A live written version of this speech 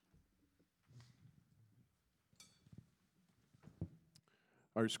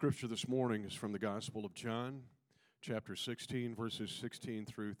Our scripture this morning is from the Gospel of John, chapter 16, verses 16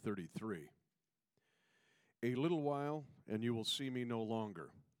 through 33. A little while, and you will see me no longer.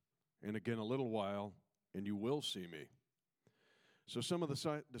 And again a little while, and you will see me. So some of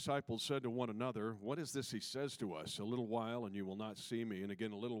the disciples said to one another, "What is this he says to us? A little while, and you will not see me, and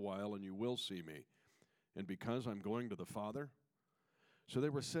again a little while, and you will see me. And because I'm going to the Father?" So they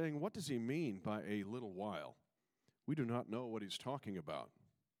were saying, "What does he mean by a little while? We do not know what he's talking about."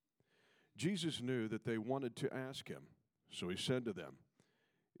 Jesus knew that they wanted to ask him, so he said to them,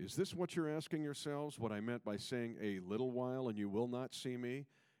 "Is this what you're asking yourselves, what I meant by saying a little while and you will not see me,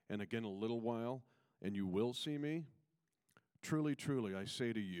 and again a little while and you will see me? Truly, truly, I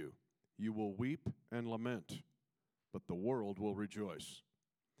say to you, you will weep and lament, but the world will rejoice.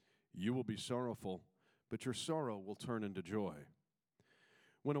 You will be sorrowful, but your sorrow will turn into joy.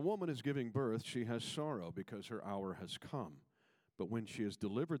 When a woman is giving birth, she has sorrow because her hour has come. But when she has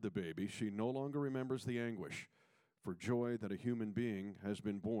delivered the baby, she no longer remembers the anguish for joy that a human being has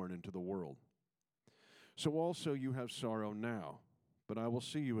been born into the world. So also you have sorrow now, but I will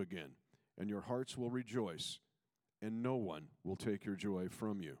see you again, and your hearts will rejoice, and no one will take your joy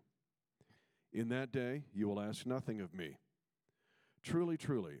from you. In that day you will ask nothing of me. Truly,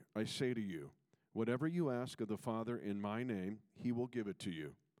 truly, I say to you, whatever you ask of the Father in my name, he will give it to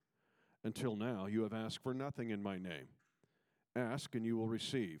you. Until now you have asked for nothing in my name. Ask, and you will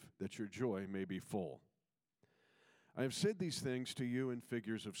receive, that your joy may be full. I have said these things to you in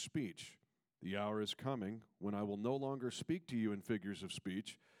figures of speech. The hour is coming when I will no longer speak to you in figures of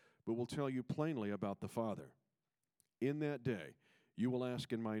speech, but will tell you plainly about the Father. In that day you will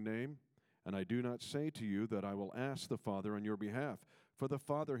ask in my name, and I do not say to you that I will ask the Father on your behalf, for the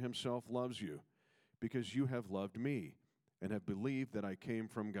Father himself loves you, because you have loved me, and have believed that I came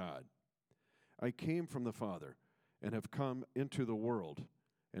from God. I came from the Father, and have come into the world,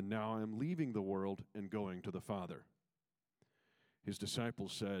 and now I am leaving the world and going to the Father." His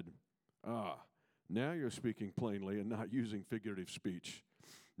disciples said, "Now you're speaking plainly and not using figurative speech.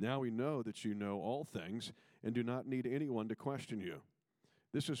 Now we know that you know all things and do not need anyone to question you.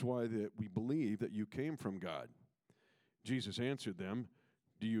 This is why we believe that you came from God." Jesus answered them,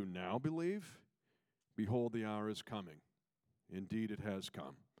 "Do you now believe? Behold, the hour is coming. Indeed, it has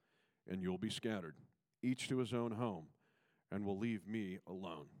come, and you'll be scattered, each to his own home, and will leave me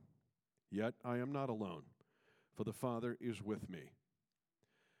alone. Yet I am not alone, for the Father is with me.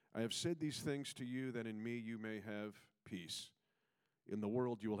 I have said these things to you that in me you may have peace. In the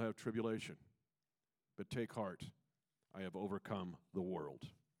world you will have tribulation, but take heart, I have overcome the world."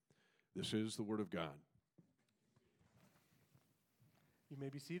 This is the word of God. You may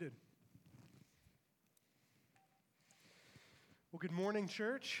be seated. Well, good morning,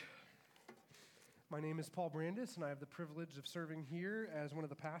 church. My name is Paul Brandis, and I have the privilege of serving here as one of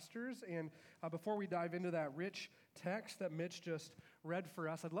the pastors. And before we dive into that rich text that Mitch just read for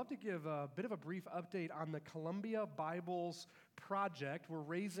us, I'd love to give a bit of a brief update on the Columbia Bibles Project. We're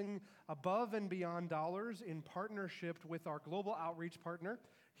raising above and beyond dollars in partnership with our global outreach partner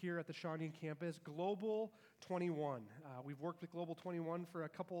here at the Shawnee campus, Global 21. We've worked with Global 21 for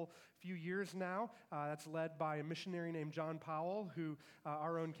few years now. That's led by a missionary named John Powell, who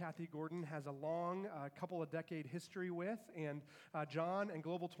our own Kathy Gordon has a long couple of decade history with. And John and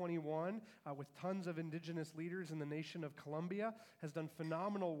Global 21, with tons of indigenous leaders in the nation of Colombia, has done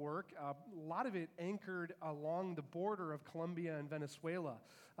phenomenal work. A lot of it anchored along the border of Colombia and Venezuela.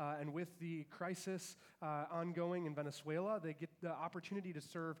 And with the crisis ongoing in Venezuela, they get the opportunity to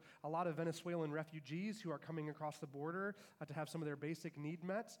serve a lot of Venezuelan refugees who are coming across the border to have some of their basic needs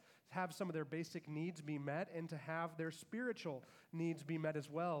met, and to have their spiritual needs be met as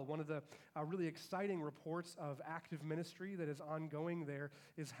well. One of the really exciting reports of active ministry that is ongoing there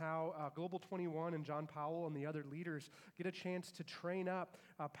is how Global 21 and John Powell and the other leaders get a chance to train up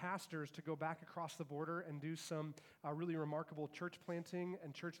pastors to go back across the border and do some really remarkable church planting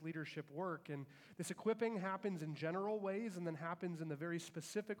and church leadership work. And this equipping happens in general ways and then happens in the very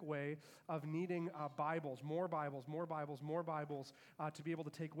specific way of needing more Bibles to be able to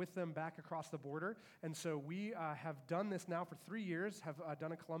take with them back across the border. And so we have done this now for 3 years, have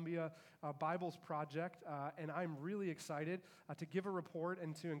done a Columbia Bibles project, and I'm really excited to give a report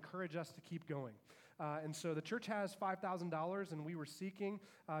and to encourage us to keep going. And so the church has $5,000, and we were seeking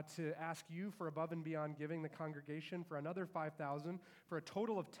to ask you for above and beyond giving the congregation for another $5,000 for a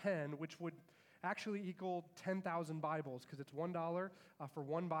total of 10, which would actually equal 10,000 Bibles, because it's $1 for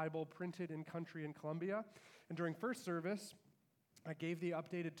one Bible printed in country in Colombia. And during first service, I gave the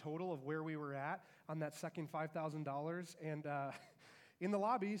updated total of where we were at on that second $5,000, and in the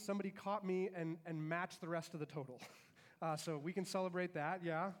lobby, somebody caught me and matched the rest of the total. So we can celebrate that.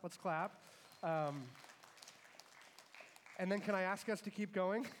 Yeah, let's clap. And then can I ask us to keep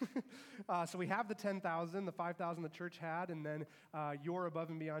going? So we have the 10,000, the 5,000 the church had, and then your above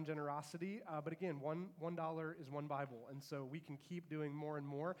and beyond generosity. But again, $1 is one Bible. And so we can keep doing more and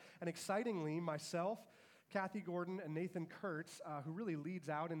more. And excitingly, myself, Kathy Gordon, and Nathan Kurtz, who really leads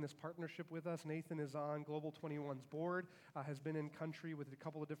out in this partnership with us. Nathan is on Global 21's board, has been in country with a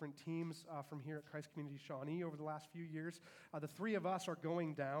couple of different teams from here at Christ Community Shawnee over the last few years. The three of us are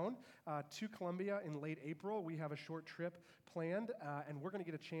going down to Colombia in late April. We have a short trip planned, and we're going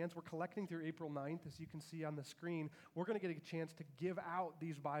to get a chance. We're collecting through April 9th, as you can see on the screen. We're going to get a chance to give out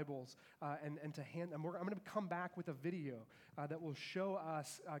these Bibles and to hand them. I'm going to come back with a video that will show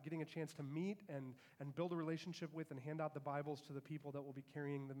us getting a chance to meet and build a relationship with and hand out the Bibles to the people that will be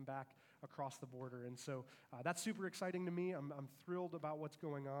carrying them back across the border. And so that's super exciting to me. I'm thrilled about what's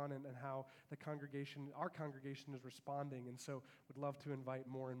going on and how our congregation is responding. And so would love to invite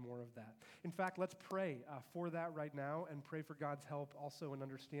more and more of that. In fact, let's pray for that right now and pray for God's help also in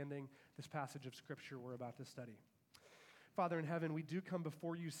understanding this passage of Scripture we're about to study. Father in heaven, we do come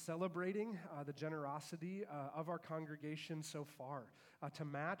before you celebrating the generosity of our congregation so far, to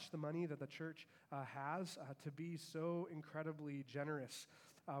match the money that the church has, to be so incredibly generous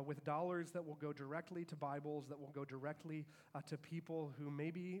with dollars that will go directly to Bibles, that will go directly to people who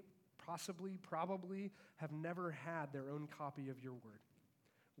maybe, possibly, probably have never had their own copy of your word.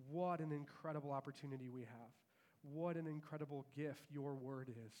 What an incredible opportunity we have. What an incredible gift your word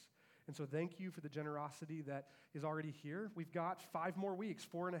is. And so thank you for the generosity that is already here. We've got 5 more weeks,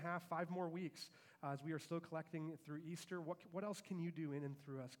 5 more weeks, as we are still collecting through Easter. What else can you do in and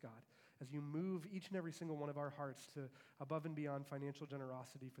through us, God, as you move each and every single one of our hearts to above and beyond financial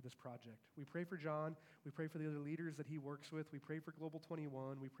generosity for this project? We pray for John. We pray for the other leaders that he works with. We pray for Global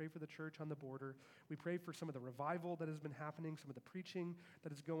 21. We pray for the church on the border. We pray for some of the revival that has been happening, some of the preaching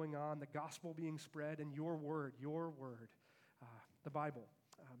that is going on, the gospel being spread, and your word, the Bible,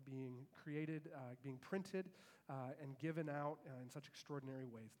 being created, being printed, and given out in such extraordinary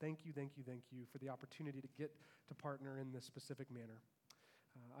ways. Thank you for the opportunity to get to partner in this specific manner.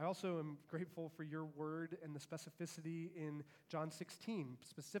 I also am grateful for your word and the specificity in John 16,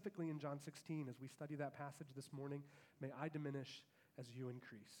 specifically in John 16, as we study that passage this morning. May I diminish as you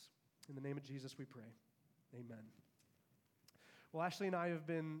increase. In the name of Jesus we pray. Amen. Well, Ashley and I have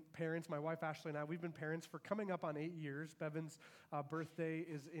been parents, my wife Ashley and I, we've been parents for coming up on 8 years. Bevan's birthday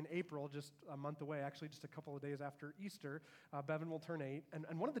is in April, just a month away, actually just a couple of days after Easter. Bevan will turn 8.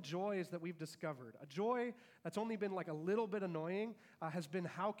 And one of the joys that we've discovered, a joy that's only been like a little bit annoying, has been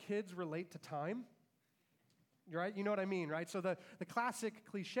how kids relate to time. Right? You know what I mean, right? So the classic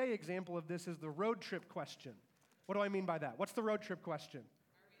cliche example of this is the road trip question. What do I mean by that? What's the road trip question?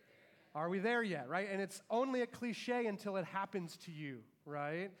 Are we there yet, right? And it's only a cliche until it happens to you,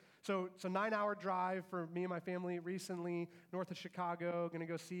 right? So 9-hour drive for me and my family recently, north of Chicago, going to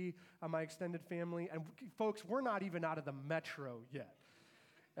go see my extended family. And folks, we're not even out of the metro yet.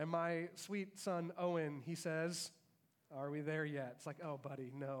 And my sweet son, Owen, he says, are we there yet? It's like, oh,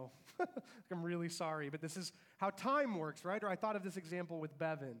 buddy, no. I'm really sorry, but this is how time works, right? Or I thought of this example with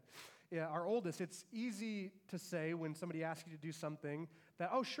Bevan. Yeah, our oldest, it's easy to say when somebody asks you to do something that,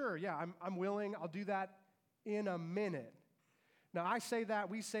 oh, sure, yeah, I'm willing, I'll do that in a minute. Now, I say that,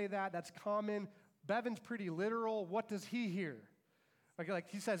 we say that, that's common. Bevan's pretty literal. What does he hear? Like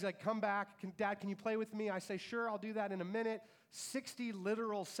he says, come back. Dad, can you play with me? I say, sure, I'll do that in a minute. 60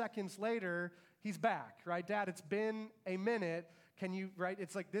 literal seconds later, he's back, right? Dad, it's been a minute. Can you, right?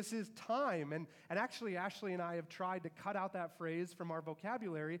 It's like this is time. And actually, Ashley and I have tried to cut out that phrase from our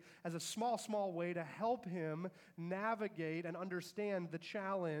vocabulary as a small way to help him navigate and understand the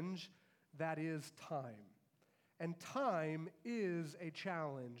challenge that is time. And time is a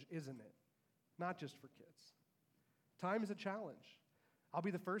challenge, isn't it? Not just for kids. Time is a challenge. I'll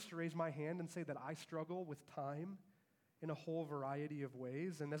be the first to raise my hand and say that I struggle with time in a whole variety of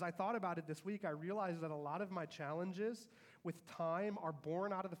ways. And as I thought about it this week, I realized that a lot of my challenges with time are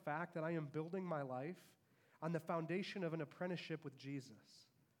born out of the fact that I am building my life on the foundation of an apprenticeship with Jesus.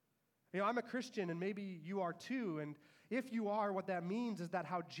 You know, I'm a Christian, and maybe you are too, and if you are, what that means is that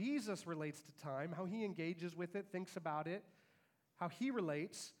how Jesus relates to time, how he engages with it, thinks about it, how he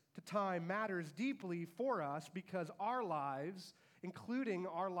relates to time matters deeply for us because our lives, including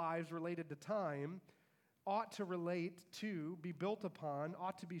our lives related to time, ought to relate to, be built upon,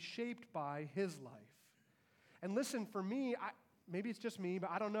 ought to be shaped by his life. And listen, for me, maybe it's just me, but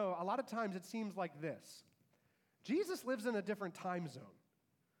I don't know. A lot of times it seems like this. Jesus lives in a different time zone.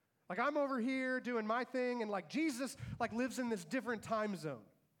 Like I'm over here doing my thing, and like Jesus lives in this different time zone.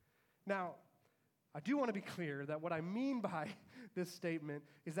 Now, I do want to be clear that what I mean by this statement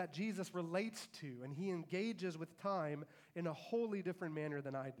is that Jesus relates to and he engages with time in a wholly different manner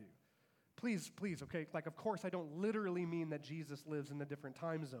than I do. Please, okay? Like, of course, I don't literally mean that Jesus lives in a different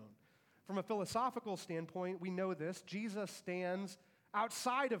time zone. From a philosophical standpoint, we know this. Jesus stands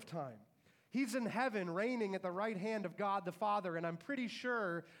outside of time. He's in heaven reigning at the right hand of God the Father, and I'm pretty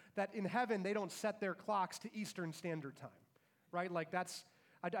sure that in heaven they don't set their clocks to Eastern Standard Time, right? Like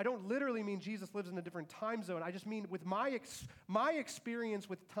I don't literally mean Jesus lives in a different time zone. I just mean with my experience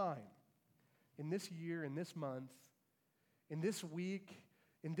with time in this year, in this month, in this week,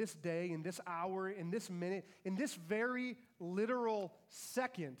 in this day, in this hour, in this minute, in this very literal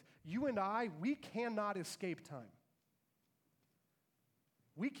second, you and I, we cannot escape time.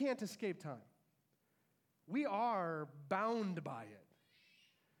 We can't escape time. We are bound by it.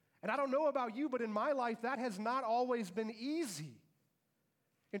 And I don't know about you, but in my life, that has not always been easy.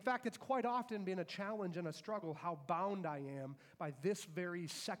 In fact, it's quite often been a challenge and a struggle how bound I am by this very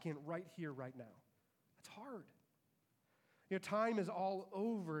second right here, right now. It's hard. You know, time is all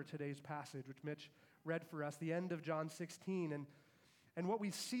over today's passage, which Mitch read for us, the end of John 16. And what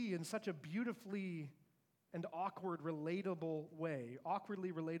we see in such a beautifully and awkwardly relatable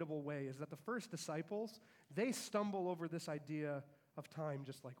way is that the first disciples, they stumble over this idea of time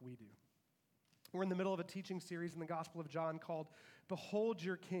just like we do. We're in the middle of a teaching series in the Gospel of John called Behold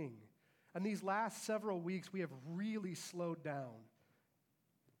Your King. And these last several weeks, we have really slowed down.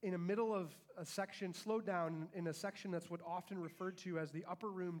 In the middle of a section, slowed down in a section that's what often referred to as the upper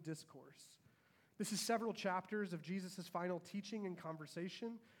room discourse. This is several chapters of Jesus' final teaching and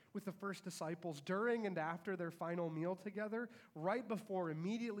conversation with the first disciples during and after their final meal together,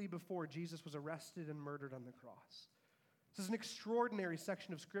 immediately before Jesus was arrested and murdered on the cross. This is an extraordinary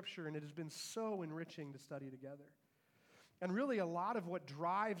section of Scripture, and it has been so enriching to study together. And really, a lot of what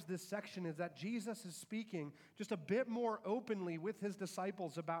drives this section is that Jesus is speaking just a bit more openly with his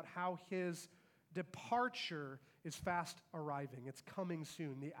disciples about how his departure is fast arriving. It's coming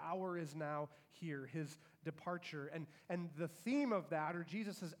soon. The hour is now here, his departure. And the theme of that, or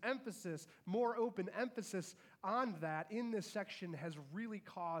Jesus' emphasis, more open emphasis on that in this section has really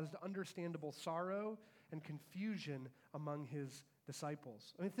caused understandable sorrow and confusion among his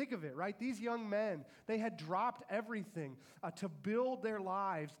disciples. I mean, think of it, right? These young men, they had dropped everything to build their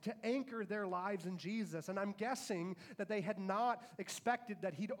lives, to anchor their lives in Jesus. And I'm guessing that they had not expected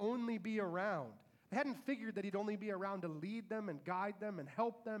that he'd only be around. They hadn't figured that he'd only be around to lead them and guide them and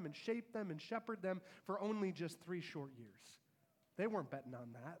help them and shape them and shepherd them for only just 3 short years. They weren't betting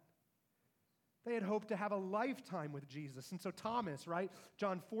on that. They had hoped to have a lifetime with Jesus. And so Thomas, right?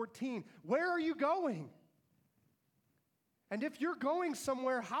 John 14, where are you going? And if you're going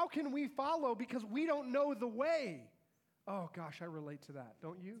somewhere, how can we follow? Because we don't know the way. Oh gosh, I relate to that,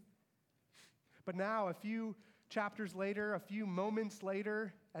 don't you? But now, a few chapters later, a few moments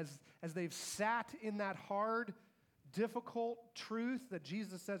later, as they've sat in that hard, difficult truth that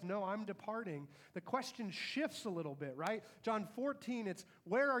Jesus says, no, I'm departing, the question shifts a little bit, right? John 14, it's,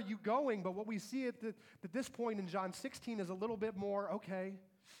 where are you going? But what we see at this point in John 16 is a little bit more, okay.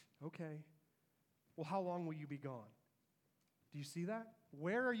 Well, how long will you be gone? Do you see that?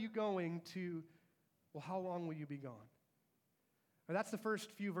 Where are you going to, well, how long will you be gone? And that's the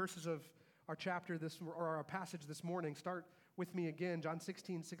first few verses of our chapter, or our passage this morning. Start with me again, John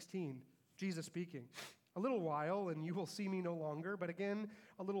 16:16, Jesus speaking. A little while, and you will see me no longer, but again,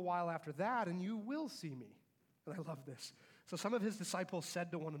 a little while after that, and you will see me. And I love this. So some of his disciples said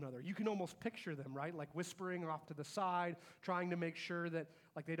to one another, you can almost picture them, right? Like whispering off to the side, trying to make sure that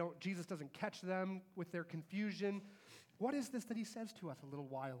Jesus doesn't catch them with their confusion. What is this that he says to us? A little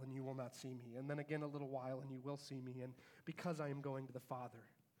while and you will not see me. And then again, a little while and you will see me. And because I am going to the Father.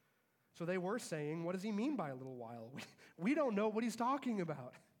 So they were saying, what does he mean by a little while? We don't know what he's talking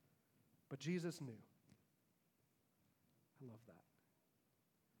about. But Jesus knew. I love that.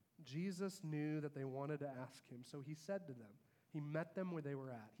 Jesus knew that they wanted to ask him. So he said to them, he met them where they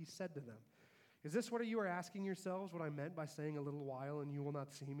were at. He said to them, is this what you are asking yourselves, what I meant by saying a little while and you will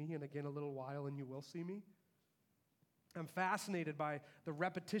not see me, and again a little while and you will see me? I'm fascinated by the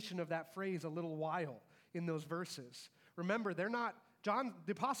repetition of that phrase, a little while, in those verses. Remember, the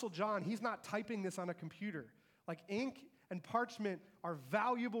Apostle John, he's not typing this on a computer. Like ink and parchment are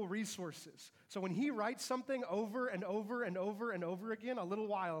valuable resources. So when he writes something over and over and over and over again, a little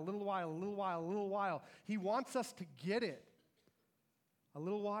while, a little while, a little while, a little while, he wants us to get it. A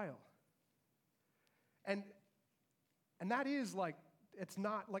little while. And that is like, it's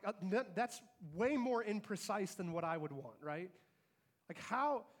not like, that's way more imprecise than what I would want, right? Like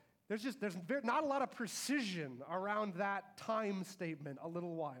there's not a lot of precision around that time statement, a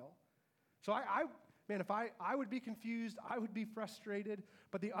little while. So man, if I would be confused, I would be frustrated.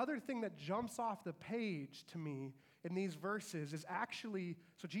 But the other thing that jumps off the page to me in these verses is actually,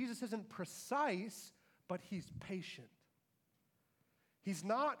 so Jesus isn't precise, but he's patient. He's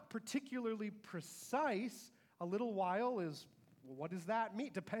not particularly precise. A little while is, well, what does that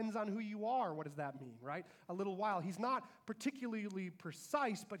mean? Depends on who you are. What does that mean, right? A little while. He's not particularly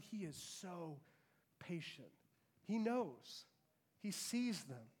precise, but he is so patient. He knows. He sees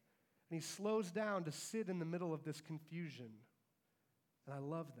them. And he slows down to sit in the middle of this confusion. And I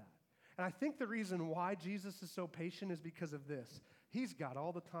love that. And I think the reason why Jesus is so patient is because of this. He's got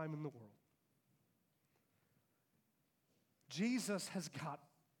all the time in the world. Jesus has got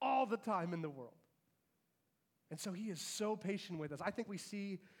all the time in the world. And so he is so patient with us. I think we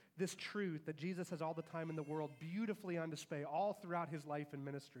see this truth that Jesus has all the time in the world beautifully on display all throughout his life and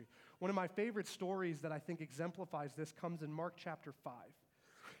ministry. One of my favorite stories that I think exemplifies this comes in Mark chapter 5.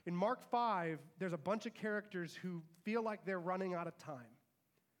 In Mark 5, there's a bunch of characters who feel like they're running out of time.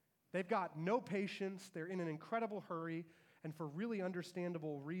 They've got no patience, they're in an incredible hurry, and for really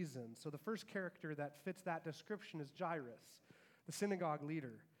understandable reasons. So the first character that fits that description is Jairus, the synagogue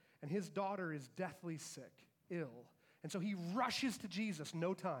leader, and his daughter is deathly sick, ill. And so he rushes to Jesus,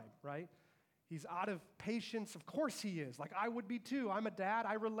 no time, right? He's out of patience. Of course he is. Like I would be too. I'm a dad.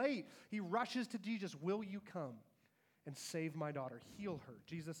 I relate. He rushes to Jesus. Will you come and save my daughter? Heal her.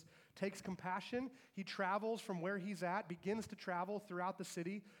 Jesus takes compassion. He travels from where he's at, begins to travel throughout the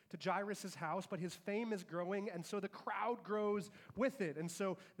city to Jairus' house, but his fame is growing, and so the crowd grows with it. And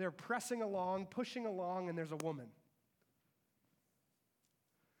so they're pressing along, pushing along, and there's a woman.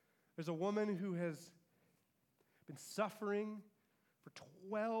 There's a woman who has been suffering for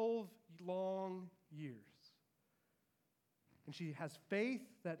 12 long years. And she has faith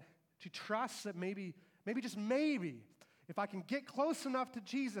that she trusts that maybe just maybe, if I can get close enough to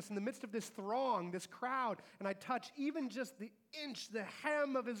Jesus in the midst of this throng, this crowd, and I touch even just the inch, the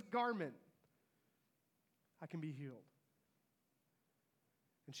hem of his garment, I can be healed.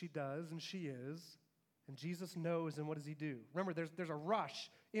 And she does, and she is. And Jesus knows, and what does he do? Remember, there's a rush,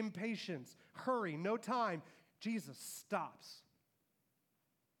 impatience, hurry, no time. Jesus stops.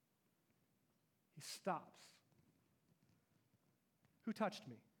 He stops. Who touched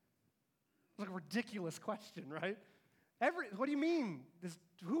me? It's like a ridiculous question, right? What do you mean?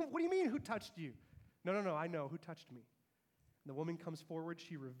 What do you mean, who touched you? No, I know who touched me. And the woman comes forward.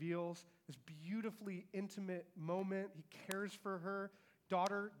 She reveals this beautifully intimate moment. He cares for her.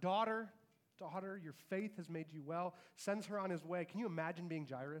 Daughter, your faith has made you well. Sends her on his way. Can you imagine being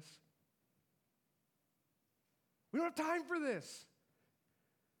Jairus? We don't have time for this.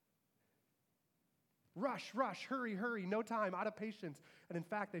 Rush, hurry, no time, out of patience. And in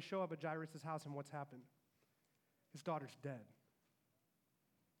fact, they show up at Jairus' house, and what's happened? His daughter's dead.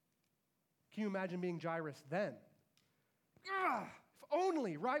 Can you imagine being Jairus then? If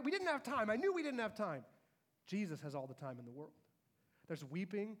only, right? We didn't have time. I knew we didn't have time. Jesus has all the time in the world. There's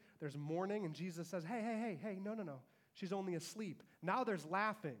weeping, there's mourning, and Jesus says, hey, no. She's only asleep. Now there's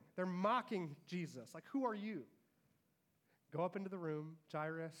laughing. They're mocking Jesus. Like, who are you? Go up into the room,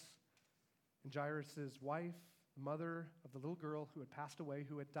 Jairus, and Jairus' wife, the mother of the little girl who had passed away,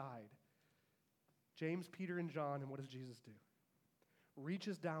 who had died. James, Peter, and John, and what does Jesus do?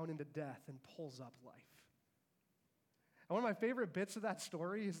 Reaches down into death and pulls up life. And one of my favorite bits of that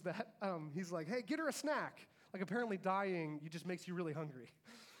story is that he's like, hey, get her a snack. Like apparently dying just makes you really hungry.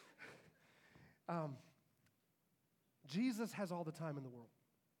 Jesus has all the time in the world.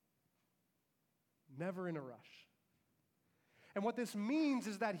 Never in a rush. And what this means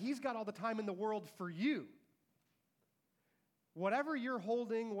is that he's got all the time in the world for you. Whatever you're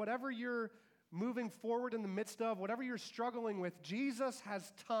holding, whatever you're moving forward in the midst of, whatever you're struggling with, Jesus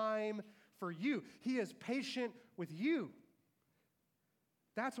has time for you. He is patient with you.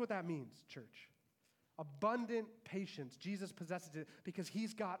 That's what that means, church. Abundant patience. Jesus possesses it because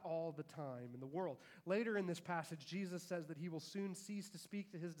he's got all the time in the world. Later in this passage, Jesus says that he will soon cease to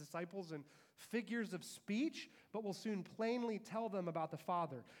speak to his disciples in figures of speech, but will soon plainly tell them about the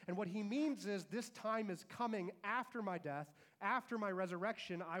Father. And what he means is this time is coming after my death, after my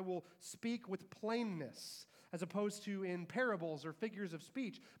resurrection. I will speak with plainness, as opposed to in parables or figures of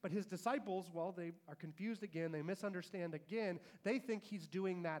speech. But his disciples, well, they are confused again. They misunderstand again. They think he's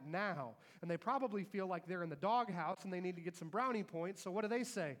doing that now. And they probably feel like they're in the doghouse and they need to get some brownie points. So what do they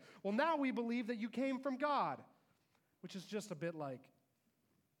say? Well, now we believe that you came from God, which is just a bit like,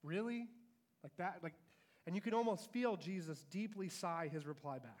 really? Like that? And you can almost feel Jesus deeply sigh his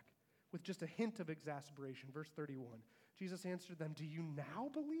reply back with just a hint of exasperation. Verse 31, Jesus answered them, do you now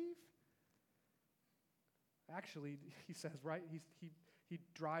believe? Actually, he says, right, he He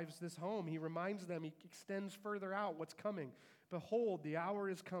drives this home. He reminds them, he extends further out what's coming. Behold, the hour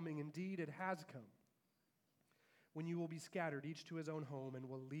is coming. Indeed, it has come, when you will be scattered, each to his own home, and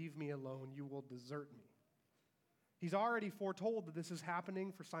will leave me alone. You will desert me. He's already foretold that this is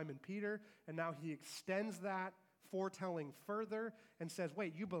happening for Simon Peter, and now he extends that foretelling further and says,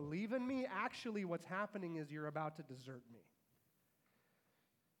 wait, you believe in me? Actually, what's happening is you're about to desert me.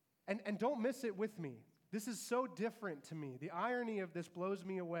 And don't miss it with me. This is so different to me. The irony of this blows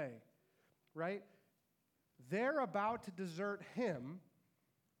me away, right? They're about to desert him,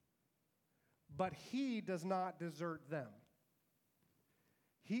 but he does not desert them.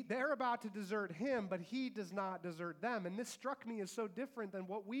 They're about to desert him, but he does not desert them. And this struck me as so different than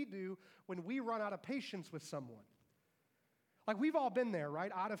what we do when we run out of patience with someone. Like, we've all been there,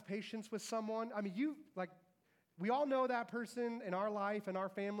 right? Out of patience with someone. I mean, we all know that person in our life, in our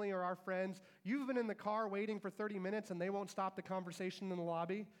family, or our friends. You've been in the car waiting for 30 minutes and they won't stop the conversation in the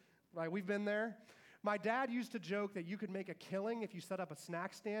lobby, right? We've been there. My dad used to joke that you could make a killing if you set up a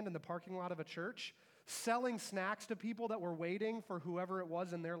snack stand in the parking lot of a church, selling snacks to people that were waiting for whoever it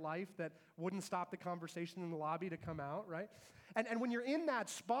was in their life that wouldn't stop the conversation in the lobby to come out, right? And when you're in that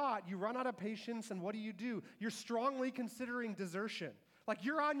spot, you run out of patience, and what do? You're strongly considering desertion. Like,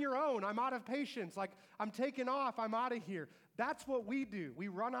 you're on your own. I'm out of patience. Like, I'm taking off. I'm out of here. That's what we do. We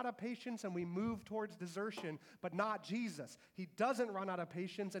run out of patience and we move towards desertion, but not Jesus. He doesn't run out of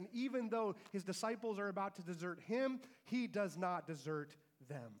patience, and even though his disciples are about to desert him, he does not desert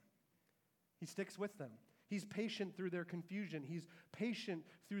them. He sticks with them. He's patient through their confusion. He's patient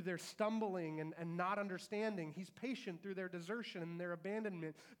through their stumbling and not understanding. He's patient through their desertion and their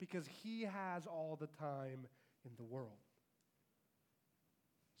abandonment because he has all the time in the world.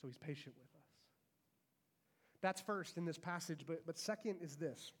 So he's patient with us. That's first in this passage, but second is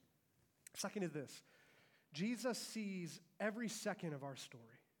this. Second is this. Jesus sees every second of our story.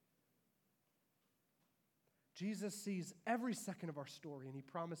 Jesus sees every second of our story, and he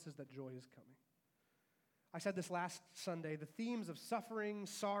promises that joy is coming. I said this last Sunday, the themes of suffering,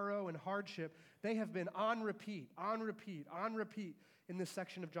 sorrow, and hardship, they have been on repeat in this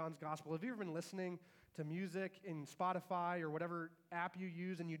section of John's gospel. Have you ever been listening to music in Spotify or whatever app you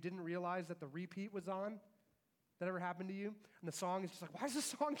use and you didn't realize that the repeat was on? That ever happened to you? And the song is just like, why does the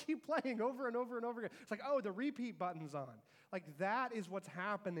song keep playing over and over and over again? It's like, oh, the repeat button's on. Like, that is what's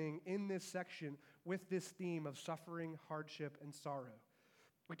happening in this section with this theme of suffering, hardship, and sorrow.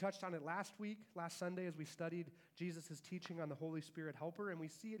 We touched on it last Sunday, as we studied Jesus' teaching on the Holy Spirit helper, and we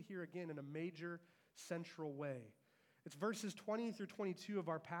see it here again in a major central way. It's verses 20 through 22 of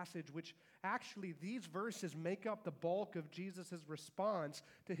our passage, which actually these verses make up the bulk of Jesus' response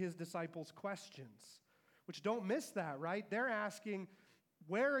to his disciples' questions, which don't miss that, right? They're asking,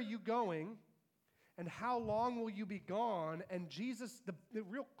 where are you going? And how long will you be gone? And Jesus, the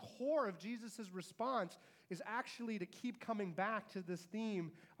real core of Jesus' response is actually to keep coming back to this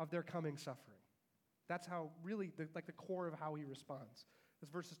theme of their coming suffering. That's how really, the core of how he responds.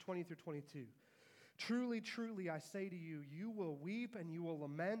 It's verses 20 through 22. Truly, truly, I say to you, you will weep and you will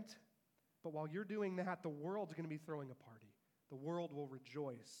lament, but while you're doing that, the world's going to be throwing a party. The world will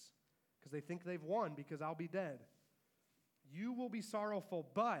rejoice because they think they've won because I'll be dead. You will be sorrowful,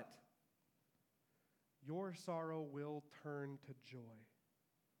 but your sorrow will turn to joy.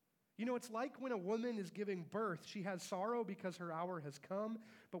 You know, it's like when a woman is giving birth. She has sorrow because her hour has come,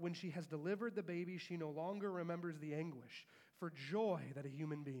 but when she has delivered the baby, she no longer remembers the anguish for joy that a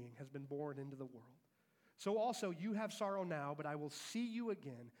human being has been born into the world. So also, you have sorrow now, but I will see you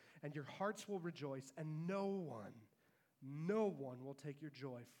again, and your hearts will rejoice, and no one will take your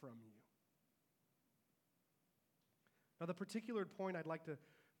joy from you. Now, the particular point I'd like to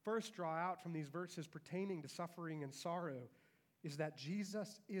first draw out from these verses pertaining to suffering and sorrow is that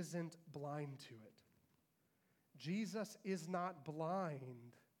Jesus isn't blind to it. Jesus is not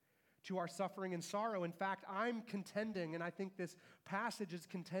blind to our suffering and sorrow. In fact, I'm contending, and I think this passage is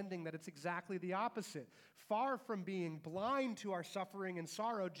contending, that it's exactly the opposite. Far from being blind to our suffering and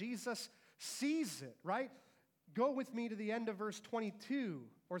sorrow, Jesus sees it, right? Go with me to the end of verse 22,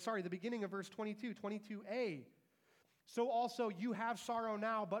 the beginning of verse 22, 22a. So also you have sorrow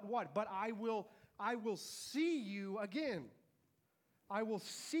now, but what? But I will see you again. I will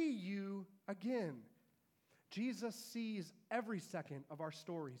see you again. Jesus sees every second of our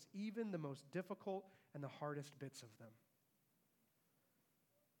stories, even the most difficult and the hardest bits of them.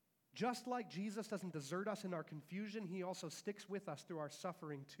 Just like Jesus doesn't desert us in our confusion, he also sticks with us through our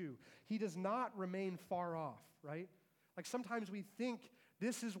suffering too. He does not remain far off, right? Like sometimes we think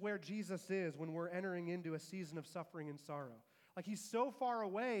this is where Jesus is when we're entering into a season of suffering and sorrow. Like he's so far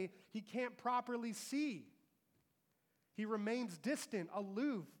away, he can't properly see. He remains distant,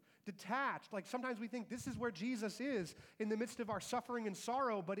 aloof, detached. Like sometimes we think this is where Jesus is in the midst of our suffering and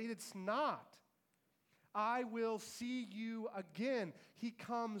sorrow, but it's not. I will see you again. He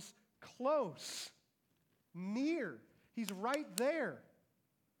comes close, near. He's right there.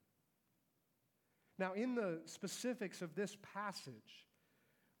 Now, in the specifics of this passage,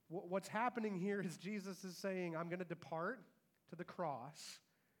 what's happening here is Jesus is saying, I'm going to depart to the cross,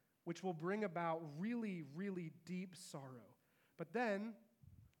 which will bring about really, really deep sorrow. But then,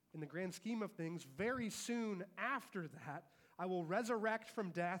 in the grand scheme of things, very soon after that, I will resurrect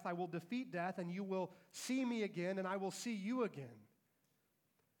from death, I will defeat death, and you will see me again, and I will see you again.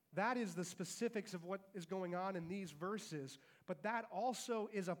 That is the specifics of what is going on in these verses, but that also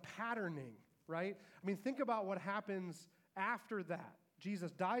is a patterning, right? I mean, think about what happens after that.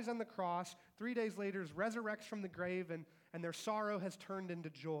 Jesus dies on the cross, 3 days later resurrects from the grave, and their sorrow has turned into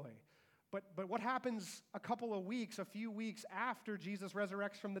joy. But what happens a few weeks after Jesus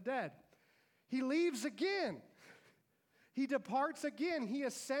resurrects from the dead? He leaves again. He departs again. He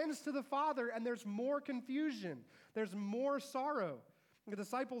ascends to the Father, and there's more confusion. There's more sorrow. The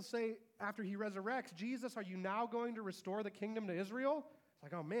disciples say after he resurrects, Jesus, are you now going to restore the kingdom to Israel? It's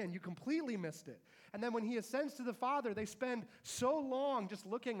like, oh man, you completely missed it. And then when he ascends to the Father, they spend so long just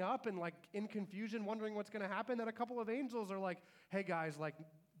looking up and like in confusion, wondering what's going to happen, that a couple of angels are like, hey guys, like,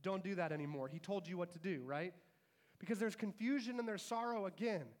 don't do that anymore. He told you what to do, right? Because there's confusion and there's sorrow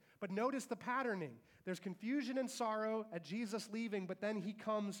again. But notice the patterning. There's confusion and sorrow at Jesus leaving, but then he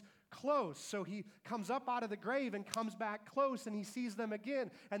comes close. So he comes up out of the grave and comes back close, and he sees them again.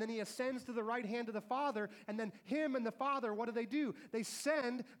 And then he ascends to the right hand of the Father, and then him and the Father, what do? They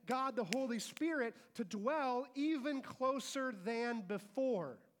send God the Holy Spirit to dwell even closer than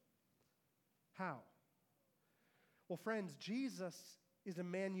before. How? Well, friends, Jesus is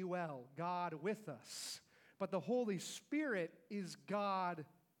Emmanuel, God with us. But the Holy Spirit is God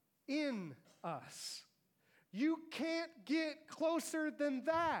in us. You can't get closer than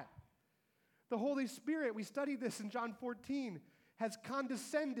that. The Holy Spirit, we studied this in John 14, has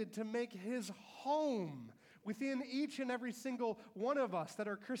condescended to make his home within each and every single one of us that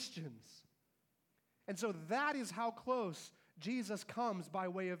are Christians. And so that is how close Jesus comes by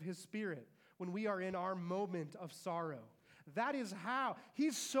way of his Spirit when we are in our moment of sorrow. That is how.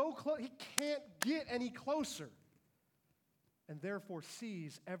 He's so close, he can't get any closer. And therefore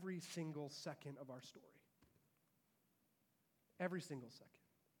sees every single second of our story. Every single second.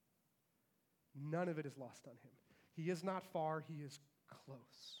 None of it is lost on him. He is not far, he is close.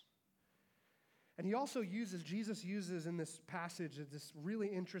 And Jesus uses in this passage this really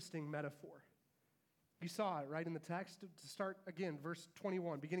interesting metaphor. You saw it right in the text. To start again, verse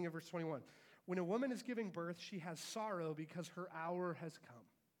 21, beginning of verse 21. When a woman is giving birth, she has sorrow because her hour has come.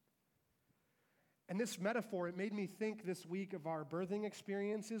 And this metaphor, it made me think this week of our birthing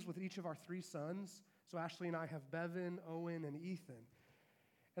experiences with each of our 3 sons. So Ashley and I have Bevan, Owen, and Ethan.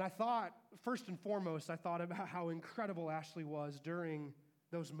 And I thought, first and foremost, about how incredible Ashley was during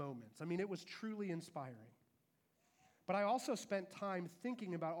those moments. I mean, it was truly inspiring. But I also spent time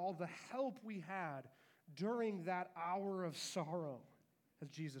thinking about all the help we had during that hour of sorrow, as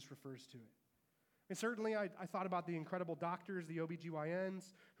Jesus refers to it. And certainly I thought about the incredible doctors, the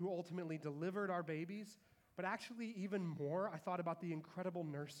OBGYNs, who ultimately delivered our babies. But actually, even more, I thought about the incredible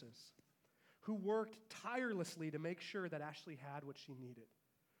nurses who worked tirelessly to make sure that Ashley had what she needed.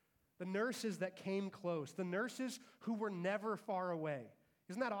 The nurses that came close, the nurses who were never far away.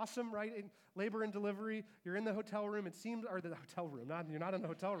 Isn't that awesome, right? In labor and delivery, you're in the hotel room, you're not in the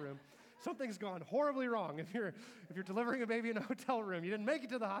hotel room. Something's gone horribly wrong if you're delivering a baby in a hotel room. You didn't make it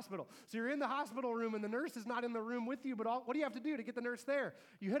to the hospital. So you're in the hospital room and the nurse is not in the room with you, but what do you have to do to get the nurse there?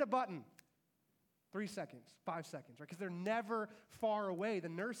 You hit a button. 3 seconds, 5 seconds, right? Because they're never far away. The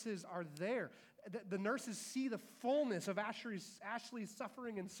nurses are there. The nurses see the fullness of Ashley's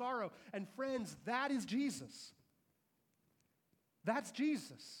suffering and sorrow. And friends, that is Jesus. That's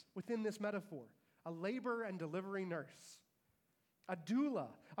Jesus within this metaphor. A labor and delivery nurse. A doula,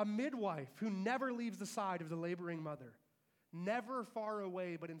 a midwife who never leaves the side of the laboring mother. Never far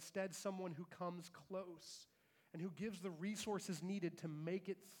away, but instead someone who comes close and who gives the resources needed to make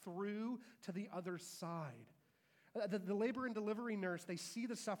it through to the other side. The labor and delivery nurse, they see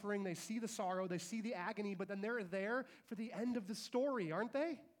the suffering, they see the sorrow, they see the agony, but then they're there for the end of the story, aren't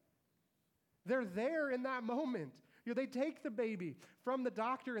they? They're there in that moment. They take the baby from the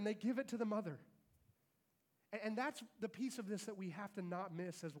doctor and they give it to the mother. And that's the piece of this that we have to not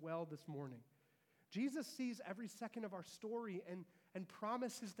miss as well this morning. Jesus sees every second of our story and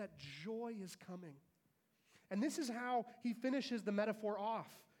promises that joy is coming. And this is how he finishes the metaphor off.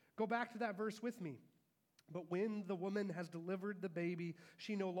 Go back to that verse with me. But when the woman has delivered the baby,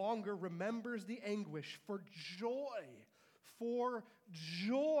 she no longer remembers the anguish for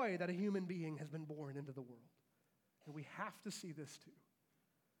joy that a human being has been born into the world. And we have to see this too.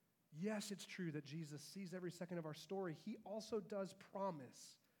 Yes, it's true that Jesus sees every second of our story. He also does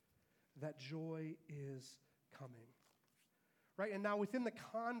promise that joy is coming. Right? And now within the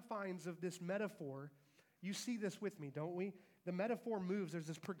confines of this metaphor, you see this with me, don't we? The metaphor moves. There's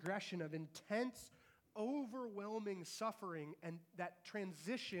this progression of intense, overwhelming suffering, and that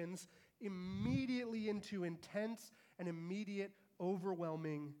transitions immediately into intense and immediate,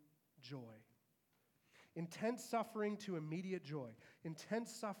 overwhelming joy. Intense suffering to immediate joy.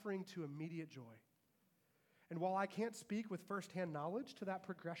 Intense suffering to immediate joy. And while I can't speak with firsthand knowledge to that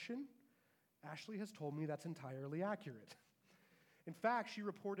progression, Ashley has told me that's entirely accurate. In fact, she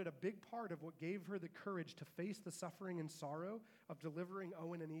reported a big part of what gave her the courage to face the suffering and sorrow of delivering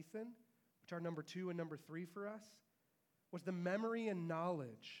Owen and Ethan, which are number 2 and number 3 for us, was the memory and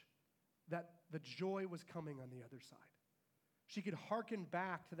knowledge that the joy was coming on the other side. She could hearken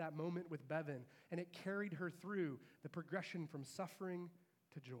back to that moment with Bevan, and it carried her through the progression from suffering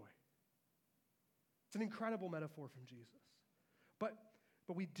to joy. It's an incredible metaphor from Jesus. But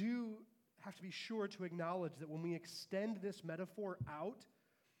we do have to be sure to acknowledge that when we extend this metaphor out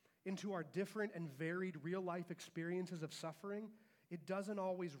into our different and varied real-life experiences of suffering, it doesn't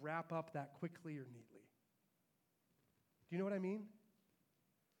always wrap up that quickly or neatly. Do you know what I mean?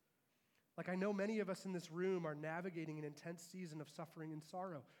 Like, I know many of us in this room are navigating an intense season of suffering and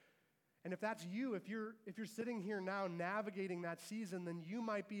sorrow. And if that's you, if you're sitting here now navigating that season, then you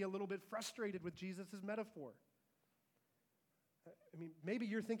might be a little bit frustrated with Jesus' metaphor. I mean, maybe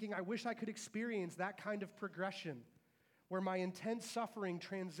you're thinking, I wish I could experience that kind of progression where my intense suffering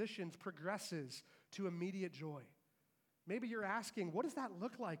progresses to immediate joy. Maybe you're asking, what does that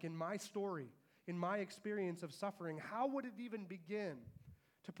look like in my story, in my experience of suffering? How would it even begin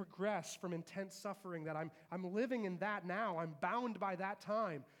to progress from intense suffering that I'm living in that now? I'm bound by that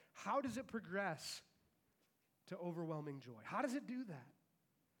time. How does it progress to overwhelming joy? How does it do that?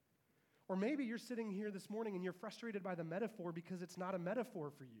 Or maybe you're sitting here this morning and you're frustrated by the metaphor because it's not a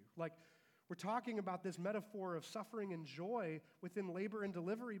metaphor for you. Like, we're talking about this metaphor of suffering and joy within labor and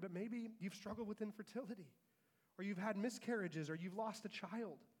delivery, but maybe you've struggled with infertility, or you've had miscarriages, or you've lost a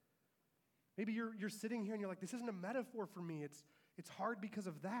child. Maybe you're sitting here and you're like, this isn't a metaphor for me. It's hard because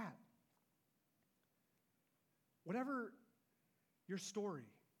of that. Whatever your story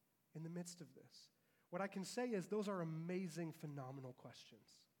in the midst of this, what I can say is those are amazing, phenomenal questions.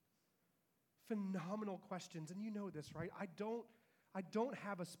 Phenomenal questions. And you know this, right? I don't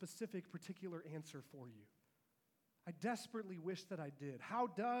have a specific, particular answer for you. I desperately wish that I did. How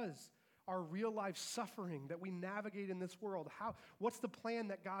does our real life suffering that we navigate in this world, what's the plan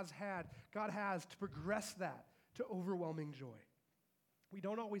that God has to progress that to overwhelming joy? We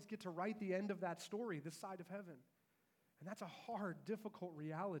don't always get to write the end of that story this side of heaven. And that's a hard, difficult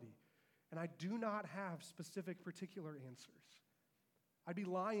reality. And I do not have specific, particular answers. I'd be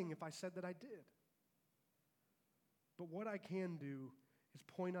lying if I said that I did. But what I can do is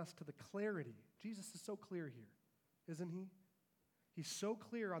point us to the clarity. Jesus is so clear here, isn't he? He's so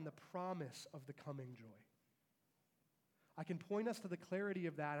clear on the promise of the coming joy. I can point us to the clarity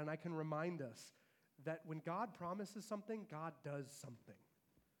of that, and I can remind us that when God promises something, God does something.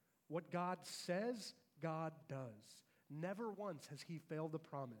 What God says, God does. Never once has he failed a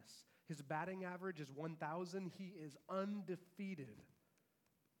promise. His batting average is 1,000. He is undefeated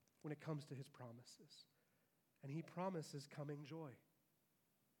when it comes to his promises. And he promises coming joy.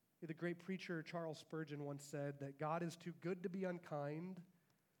 The great preacher Charles Spurgeon once said that God is too good to be unkind,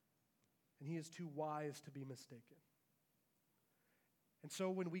 and he is too wise to be mistaken. And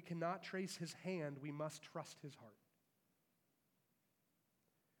so when we cannot trace his hand, we must trust his heart.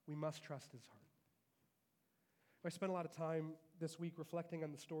 We must trust his heart. I spent a lot of time this week reflecting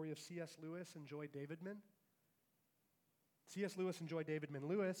on the story of C.S. Lewis and Joy Davidman. C.S. Lewis and Joy Davidman.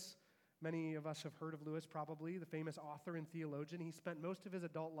 Lewis, many of us have heard of Lewis probably, the famous author and theologian. He spent most of his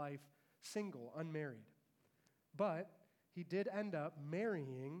adult life single, unmarried. But he did end up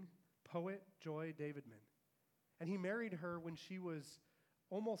marrying poet Joy Davidman. And he married her when she was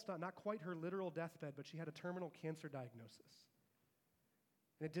almost not quite her literal deathbed, but she had a terminal cancer diagnosis.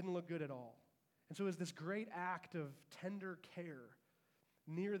 And it didn't look good at all. And so it was this great act of tender care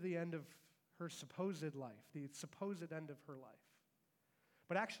near the end of her supposed life, the supposed end of her life.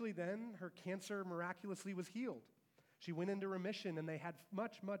 But actually then, her cancer miraculously was healed. She went into remission, and they had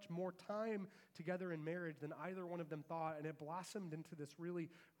much, much more time together in marriage than either one of them thought, and it blossomed into this really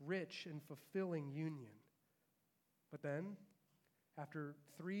rich and fulfilling union. But then, After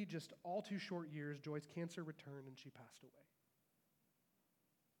 3 just all too short years, Joy's cancer returned and she passed away.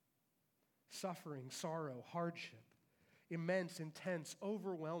 Suffering, sorrow, hardship, immense, intense,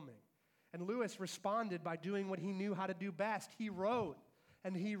 overwhelming. And Lewis responded by doing what he knew how to do best. He wrote,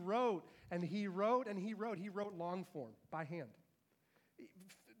 and he wrote, and he wrote, and he wrote. He wrote long form by hand.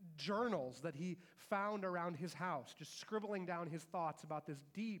 Journals that he found around his house, just scribbling down his thoughts about this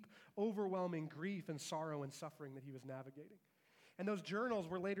deep, overwhelming grief and sorrow and suffering that he was navigating. And those journals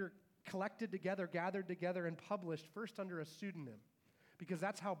were later collected together, gathered together, and published first under a pseudonym, because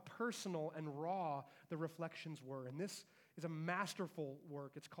that's how personal and raw the reflections were. And this is a masterful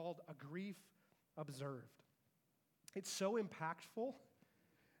work. It's called A Grief Observed. It's so impactful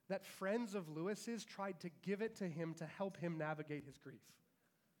that friends of Lewis's tried to give it to him to help him navigate his grief,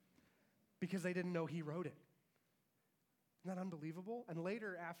 because they didn't know he wrote it. Isn't that unbelievable? And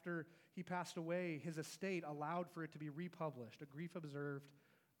later, after he passed away, his estate allowed for it to be republished, A Grief Observed,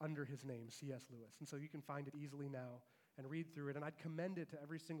 under his name, C.S. Lewis. And so you can find it easily now and read through it. And I'd commend it to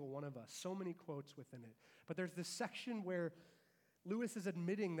every single one of us. So many quotes within it. But there's this section where Lewis is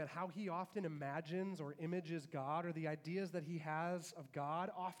admitting that how he often imagines or images God, or the ideas that he has of God,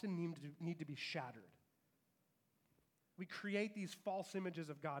 often need to be shattered. We create these false images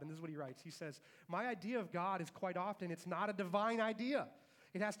of God, and this is what he writes. He says, my idea of God is quite often, it's not a divine idea.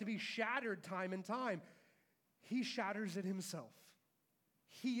 It has to be shattered time and time. He shatters it himself.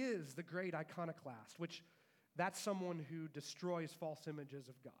 He is the great iconoclast, which that's someone who destroys false images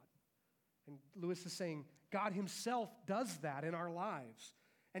of God. And Lewis is saying, God himself does that in our lives.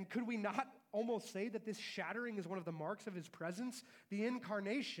 And could we not almost say that this shattering is one of the marks of his presence? The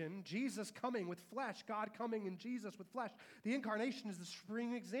incarnation, Jesus coming with flesh, God coming in Jesus with flesh. The incarnation is the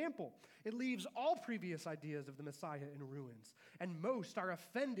supreme example. It leaves all previous ideas of the Messiah in ruins. And most are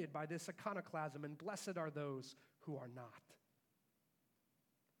offended by this iconoclasm, and blessed are those who are not.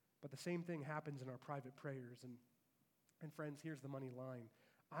 But the same thing happens in our private prayers. And friends, here's the money line.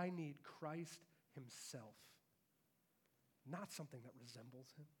 I need Christ himself, not something that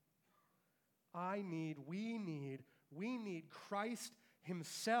resembles him. We need Christ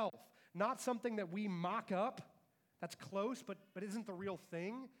himself, not something that we mock up that's close but isn't the real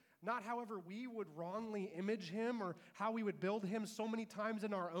thing, not however we would wrongly image him or how we would build him so many times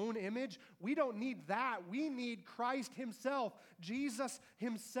in our own image. We don't need that. We need Christ himself, Jesus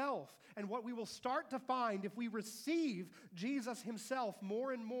himself. And what we will start to find if we receive Jesus himself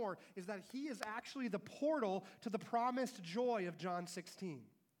more and more is that he is actually the portal to the promised joy of John 16.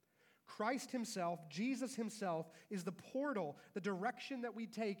 Christ himself, Jesus himself, is the portal, the direction that we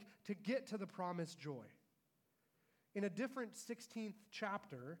take to get to the promised joy. In a different 16th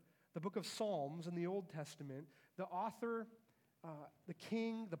chapter, the book of Psalms in the Old Testament, the author, the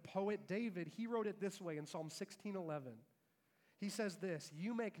king, the poet David, he wrote it this way in Psalm 16:11. He says this,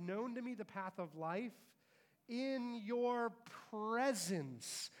 you make known to me the path of life. In your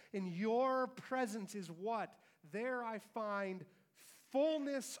presence is what? There I find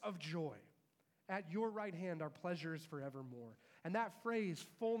fullness of joy. At your right hand are pleasures forevermore. And that phrase,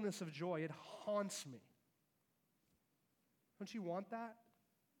 fullness of joy, it haunts me. Don't you want that?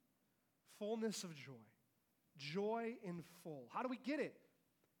 Fullness of joy. Joy in full. How do we get it?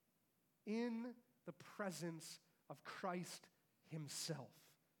 In the presence of Christ himself.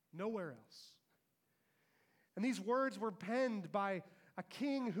 Nowhere else. And these words were penned by a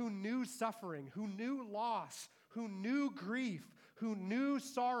king who knew suffering, who knew loss, who knew grief, who knew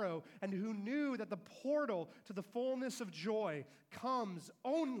sorrow, and who knew that the portal to the fullness of joy comes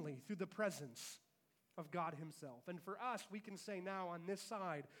only through the presence of God himself. And for us, we can say now on this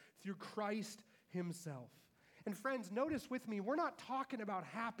side, through Christ himself. And friends, notice with me, we're not talking about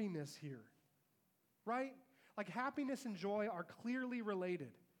happiness here, right? Like happiness and joy are clearly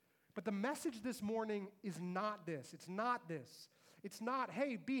related. But the message this morning is not this. It's not this. It's not,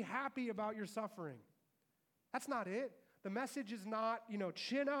 hey, be happy about your suffering. That's not it. The message is not,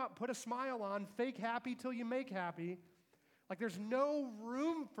 chin up, put a smile on, fake happy till you make happy. Like there's no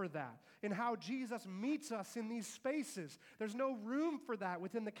room for that in how Jesus meets us in these spaces. There's no room for that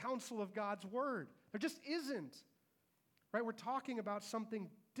within the counsel of God's word. There just isn't. Right? We're talking about something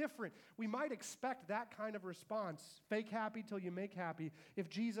different. We might expect that kind of response, fake happy till you make happy, if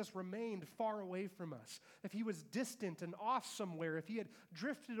Jesus remained far away from us, if he was distant and off somewhere, if he had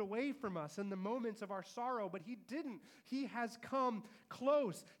drifted away from us in the moments of our sorrow, but he didn't. He has come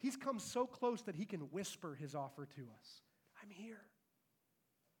close. He's come so close that he can whisper his offer to us. I'm here.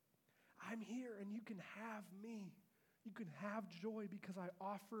 I'm here, and you can have me. You can have joy because I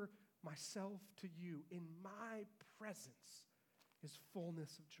offer myself to you. In my presence is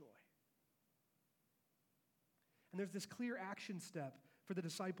fullness of joy. And there's this clear action step for the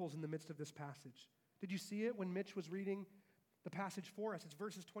disciples in the midst of this passage. Did you see it when Mitch was reading the passage for us? It's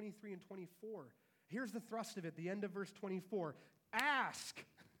verses 23 and 24. Here's the thrust of it, the end of verse 24. Ask,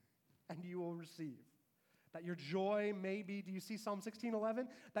 and you will receive. That your joy may be, do you see Psalm 16:11?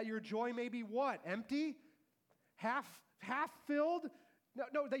 That your joy may be what? Empty? Half filled?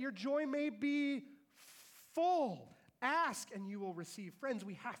 No, that your joy may be full. Ask, and you will receive. Friends,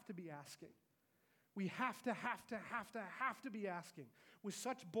 we have to be asking. We have to be asking with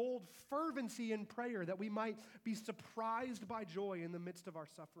such bold fervency in prayer that we might be surprised by joy in the midst of our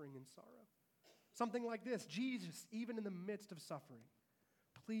suffering and sorrow. Something like this: Jesus, even in the midst of suffering,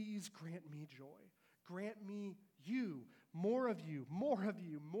 please grant me joy. Grant me you, more of you, more of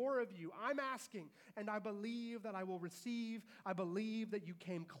you, more of you. I'm asking, and I believe that I will receive. I believe that you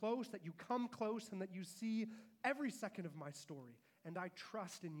came close, that you come close, and that you see every second of my story. And I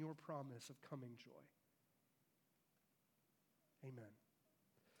trust in your promise of coming joy. Amen.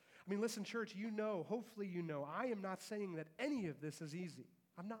 I mean, listen, church, you know, hopefully you know, I am not saying that any of this is easy.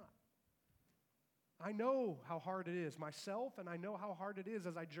 I'm not. I know how hard it is myself, and I know how hard it is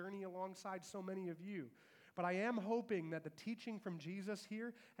as I journey alongside so many of you. But I am hoping that the teaching from Jesus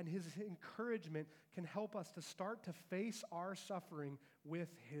here and his encouragement can help us to start to face our suffering with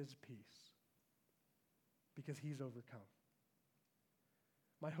his peace, because he's overcome.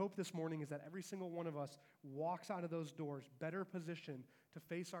 My hope this morning is that every single one of us walks out of those doors better positioned to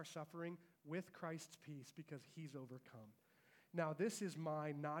face our suffering with Christ's peace, because he's overcome. Now, this is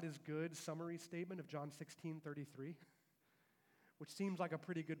my not as good summary statement of John 16:33, which seems like a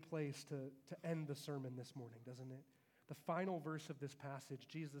pretty good place to end the sermon this morning, doesn't it? The final verse of this passage,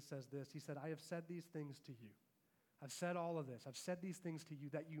 Jesus says this. He said, I have said these things to you. I've said all of this. I've said these things to you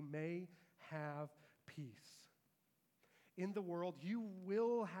that you may have peace. In the world, you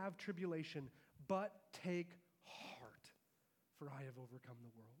will have tribulation, but take heart, for I have overcome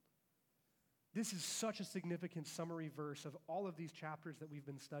the world. This is such a significant summary verse of all of these chapters that we've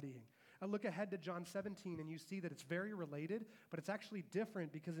been studying. I look ahead to John 17, and you see that it's very related, but it's actually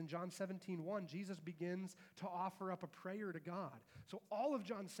different, because in John 17:1, Jesus begins to offer up a prayer to God. So all of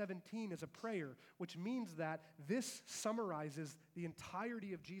John 17 is a prayer, which means that this summarizes the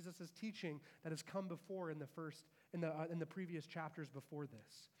entirety of Jesus' teaching that has come before in the previous chapters before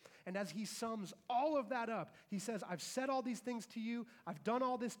this. And as he sums all of that up, he says, I've said all these things to you. I've done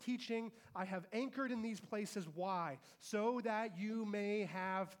all this teaching. I have anchored in these places. Why? So that you may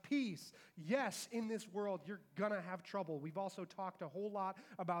have peace. Yes, in this world, you're going to have trouble. We've also talked a whole lot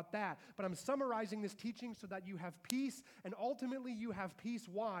about that. But I'm summarizing this teaching so that you have peace, and ultimately you have peace.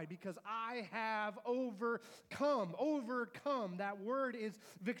 Why? Because I have overcome. Overcome. That word is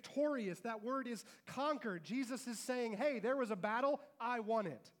victorious. That word is conquered. Jesus is saying, hey, there was a battle. I won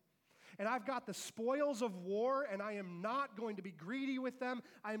it. And I've got the spoils of war, and I am not going to be greedy with them.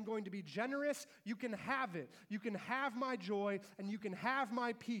 I am going to be generous. You can have it. You can have my joy, and you can have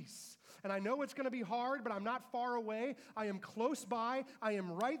my peace. And I know it's going to be hard, but I'm not far away. I am close by. I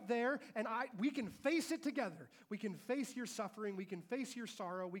am right there, and we can face it together. We can face your suffering. We can face your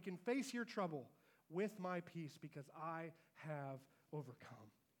sorrow. We can face your trouble with my peace, because I have overcome.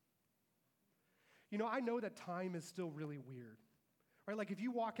 You know, I know that time is still really weird. Right? Like if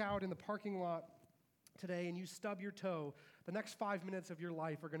you walk out in the parking lot today and you stub your toe, the next 5 minutes of your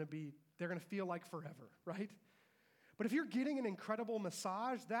life they're going to feel like forever, right? But if you're getting an incredible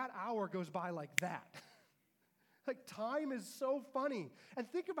massage, that hour goes by like that. Like time is so funny. And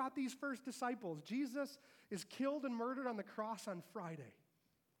think about these first disciples. Jesus is killed and murdered on the cross on Friday.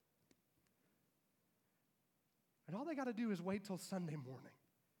 And all they got to do is wait till Sunday morning,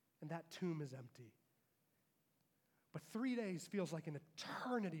 and that tomb is empty. But 3 days feels like an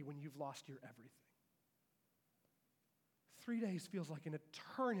eternity when you've lost your everything. 3 days feels like an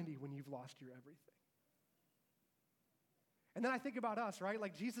eternity when you've lost your everything. And then I think about us, right?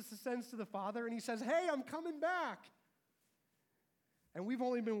 Like Jesus ascends to the Father and he says, hey, I'm coming back. And we've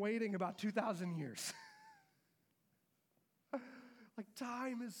only been waiting about 2,000 years. Like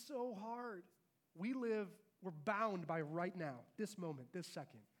time is so hard. We're bound by right now, this moment, this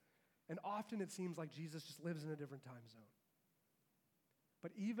second. And often it seems like Jesus just lives in a different time zone.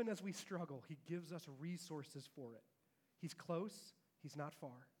 But even as we struggle, he gives us resources for it. He's close. He's not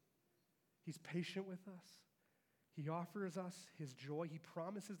far. He's patient with us. He offers us his joy. He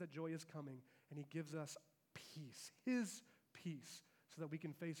promises that joy is coming, and he gives us peace, his peace, so that we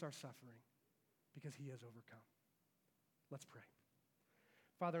can face our suffering, because he has overcome. Let's pray.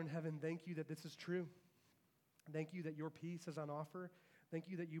 Father in heaven, thank you that this is true. Thank you that your peace is on offer. Thank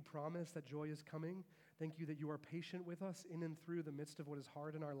you that you promise that joy is coming. Thank you that you are patient with us in and through the midst of what is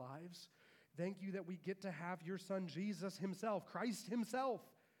hard in our lives. Thank you that we get to have your Son, Jesus himself, Christ himself,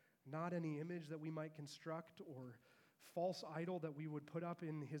 not any image that we might construct or false idol that we would put up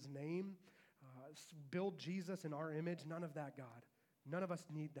in his name. Build Jesus in our image. None of that, God. None of us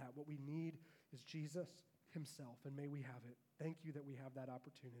need that. What we need is Jesus himself, and may we have it. Thank you that we have that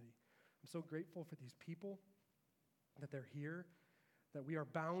opportunity. I'm so grateful for these people, that they're here, that we are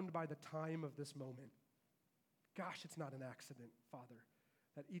bound by the time of this moment. Gosh, it's not an accident, Father,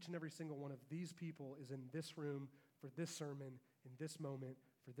 that each and every single one of these people is in this room for this sermon, in this moment,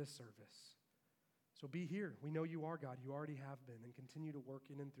 for this service. So be here. We know you are God. You already have been, and continue to work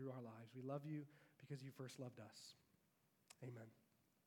in and through our lives. We love you because you first loved us. Amen.